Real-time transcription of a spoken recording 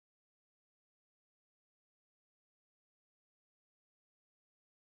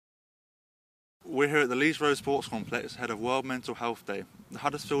We're here at the Leeds Road Sports Complex ahead of World Mental Health Day. The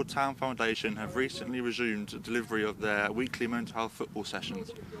Huddersfield Town Foundation have recently resumed delivery of their weekly mental health football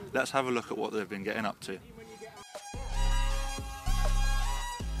sessions. Let's have a look at what they've been getting up to.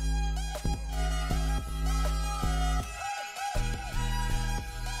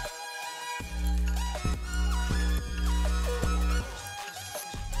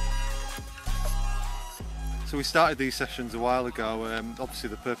 So we started these sessions a while ago. Obviously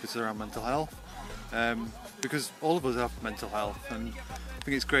the purpose is around mental health, because all of us have mental health, and I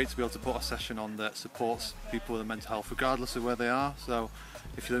think it's great to be able to put a session on that supports people with mental health regardless of where they are. So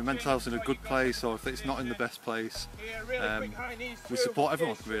if your mental health's in a good place or if it's not in the best place, we support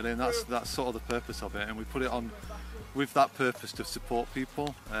everyone really, and that's sort of the purpose of it, and we put it on with that purpose to support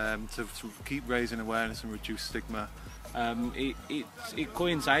people, to keep raising awareness and reduce stigma. It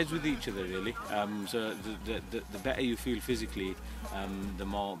coincides with each other really. So the better you feel physically, the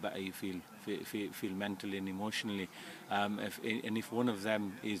more better you feel mentally and emotionally. If one of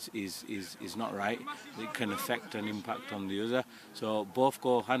them is not right, it can affect and impact on the other. So both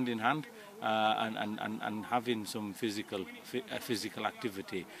go hand in hand, and having some physical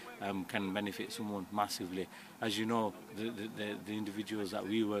activity can benefit someone massively. As you know, the individuals that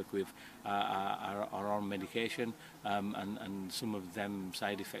we work with are on medication, and some of them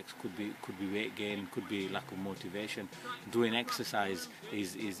side effects could be weight gain, could be lack of motivation. Doing exercise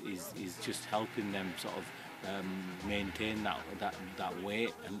is just helping them sort of maintain that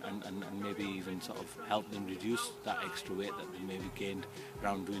weight, and maybe even sort of help them reduce that extra weight that they maybe gained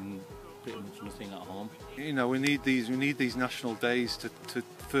around doing pretty much nothing at home. You know, we need these national days to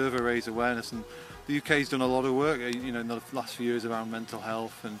further raise awareness, and the UK's done a lot of work, you know, in the last few years around mental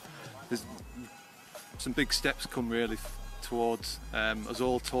health, and there's some big steps come really towards us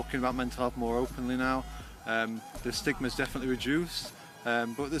all talking about mental health more openly now. The stigma's definitely reduced,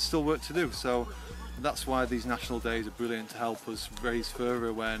 but there's still work to do. So that's why these national days are brilliant, to help us raise further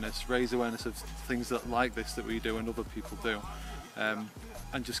awareness, raise awareness of things like this that we do and other people do,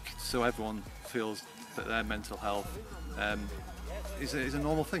 and just so everyone feels that their mental health is a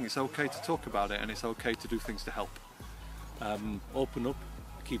normal thing. It's okay to talk about it, and it's okay to do things to help. Open up,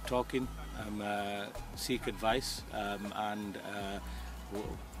 keep talking, seek advice, and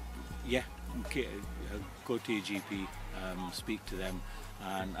yeah, go to your GP, speak to them,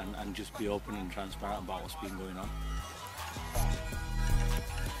 and just be open and transparent about what's been going on.